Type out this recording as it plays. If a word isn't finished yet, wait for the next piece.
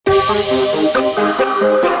Good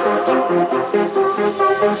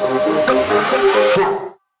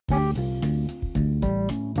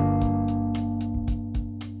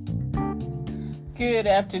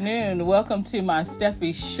afternoon. Welcome to my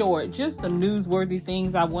Steffi Short. Just some newsworthy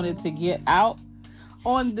things I wanted to get out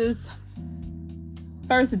on this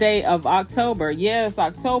first day of October. Yes,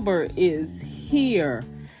 October is here.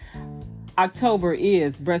 October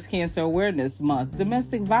is Breast Cancer Awareness Month,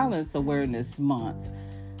 Domestic Violence Awareness Month,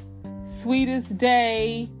 Sweetest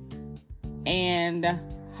Day, and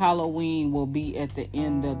Halloween will be at the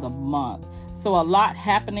end of the month. So a lot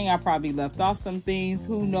happening. I probably left off some things.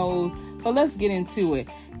 Who knows? But let's get into it.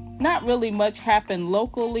 Not really much happened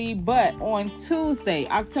locally, but on Tuesday,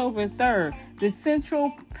 October 3rd, the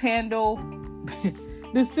Central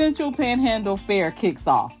Panhandle Fair kicks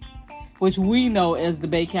off, which we know as the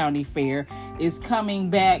Bay County Fair, is coming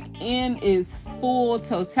back in its full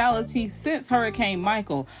totality since Hurricane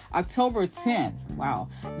Michael, October 10th. Wow,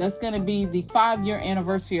 that's going to be the 5-year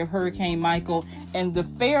anniversary of Hurricane Michael, and the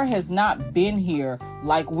fair has not been here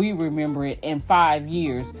like we remember it in 5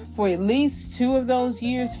 years. For at least 2 of those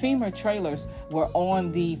years, FEMA trailers were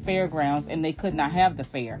on the fairgrounds and they could not have the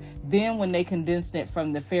fair. Then when they condensed it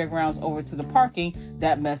from the fairgrounds over to the parking,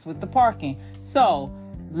 that messed with the parking. So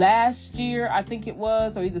last year, I think it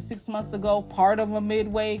was, or either 6 months ago, part of a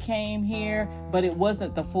Midway came here, but it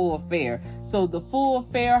wasn't the full fair. So the full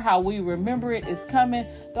fair, how we remember it, is coming.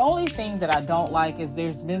 The only thing that I don't like is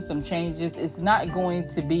there's been some changes. It's not going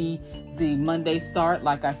to be the Monday start.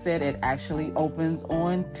 Like I said, it actually opens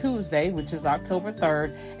on Tuesday, which is October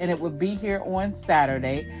 3rd, and it would be here on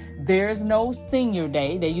Saturday. There's no senior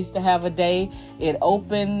day. They used to have a day. It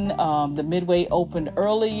opened, the Midway opened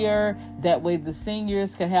earlier. That way the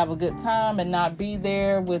seniors could have a good time and not be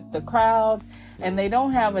there with the crowds. And they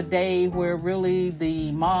don't have a day where really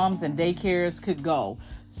the moms and daycares could go.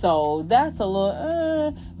 So that's a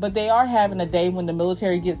little, but they are having a day when the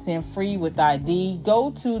military gets in free with ID.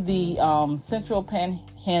 Go to the Central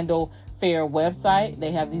Panhandle Fair website.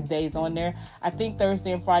 They have these days on there. I think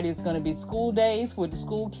Thursday and Friday is going to be school days where the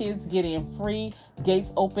school kids get in free.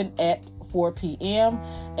 Gates open at 4 p.m.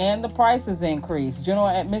 and the prices increase. General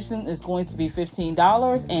admission is going to be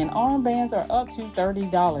 $15 and armbands are up to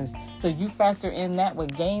 $30. So you factor in that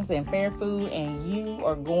with games and fair food and you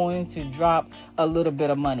are going to drop a little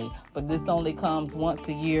bit of money. But this only comes once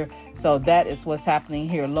a year. So that is what's happening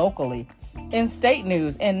here locally. In state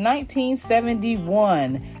news, in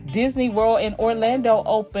 1971, Disney World in Orlando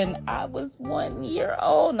opened. I was 1 year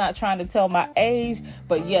old, not trying to tell my age,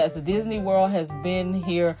 but yes, Disney World has been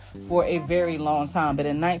here for a very long time. But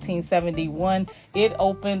in 1971, it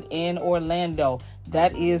opened in Orlando.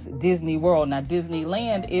 That is Disney World. Now,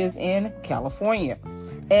 Disneyland is in California.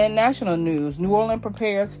 And national news, New Orleans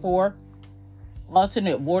prepares for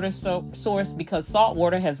alternate water source because salt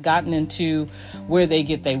water has gotten into where they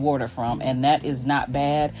get their water from, and that is not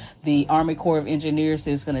bad. The Army Corps of Engineers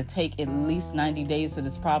is going to take at least 90 days for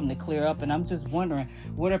this problem to clear up, and I'm just wondering,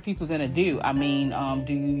 what are people going to do? I mean, can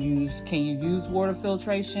you use water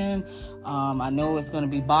filtration? I know it's going to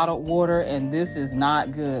be bottled water, and this is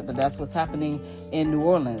not good, but that's what's happening in New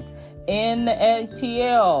Orleans.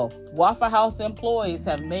 NATL, Waffle House employees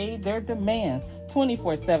have made their demands.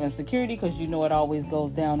 24/7 security, because you know it always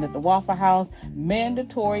goes down at the Waffle House.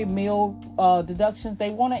 Mandatory meal deductions. They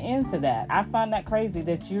want to end to that. I find that crazy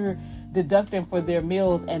that you're deducting for their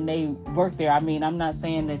meals and they work there. I mean, I'm not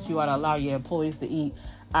saying that you ought to allow your employees to eat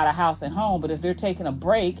out of house and home, but if they're taking a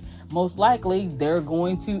break, most likely they're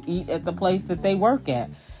going to eat at the place that they work at.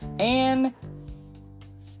 And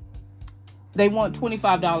they want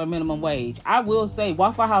 $25 minimum wage. I will say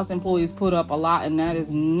Waffle House employees put up a lot, and that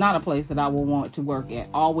is not a place that I will want to work at.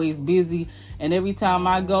 Always busy, and every time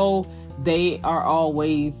I go, they are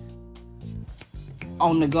always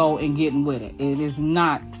on the go and getting with it. It is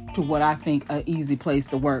not to what I think an easy place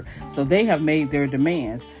to work. So they have made their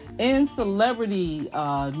demands. In celebrity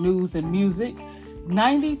news and music,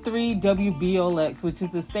 93 WBOX, which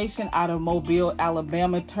is a station out of Mobile,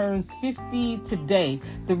 Alabama, turns 50 today.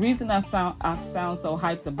 The reason I sound so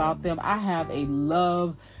hyped about them, I have a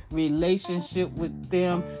love relationship with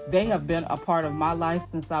them. They have been a part of my life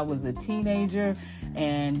since I was a teenager,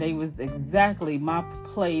 and they was exactly my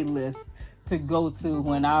playlist to go to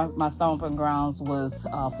when my stomping grounds was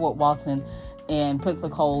Fort Walton and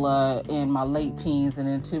Pensacola in my late teens and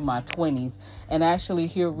into my 20s. And actually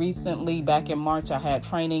here recently, back in March, I had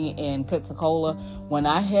training in Pensacola. When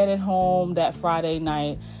I headed home that Friday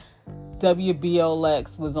night,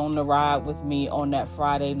 WBOX was on the ride with me on that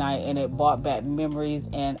Friday night, and it brought back memories,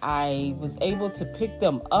 and I was able to pick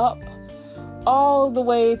them up all the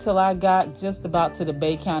way till I got just about to the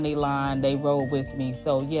Bay County line. They rode with me.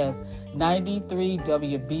 So yes, 93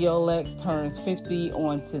 WBLX turns 50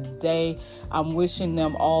 on today. I'm wishing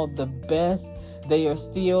them all the best. They are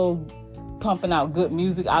still pumping out good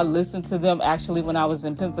music. I listened to them actually when I was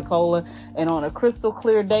in Pensacola, and on a crystal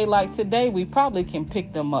clear day like today, we probably can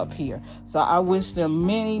pick them up here. So I wish them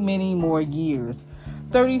many, many more years.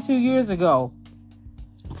 32 years ago,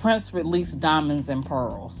 Prince released Diamonds and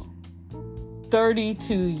Pearls.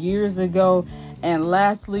 32 years ago. And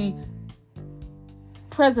lastly,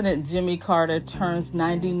 President Jimmy Carter turns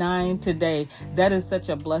 99 today. That is such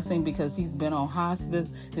a blessing because he's been on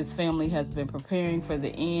hospice. His family has been preparing for the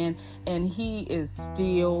end, and he is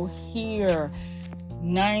still here.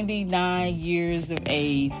 99 years of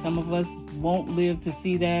age. Some of us won't live to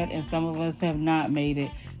see that, and some of us have not made it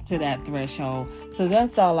to that threshold. So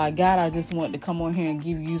that's all I got. I just wanted to come on here and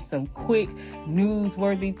give you some quick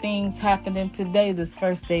newsworthy things happening today, this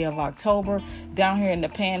first day of October. Down here in the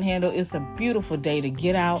Panhandle, it's a beautiful day to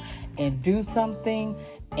get out and do something,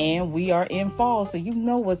 and we are in fall, so you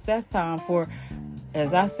know what that's time for.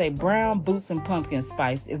 As I say, brown boots and pumpkin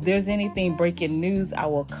spice. If there's anything breaking news, I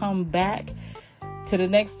will come back. Till the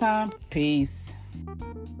next time, peace.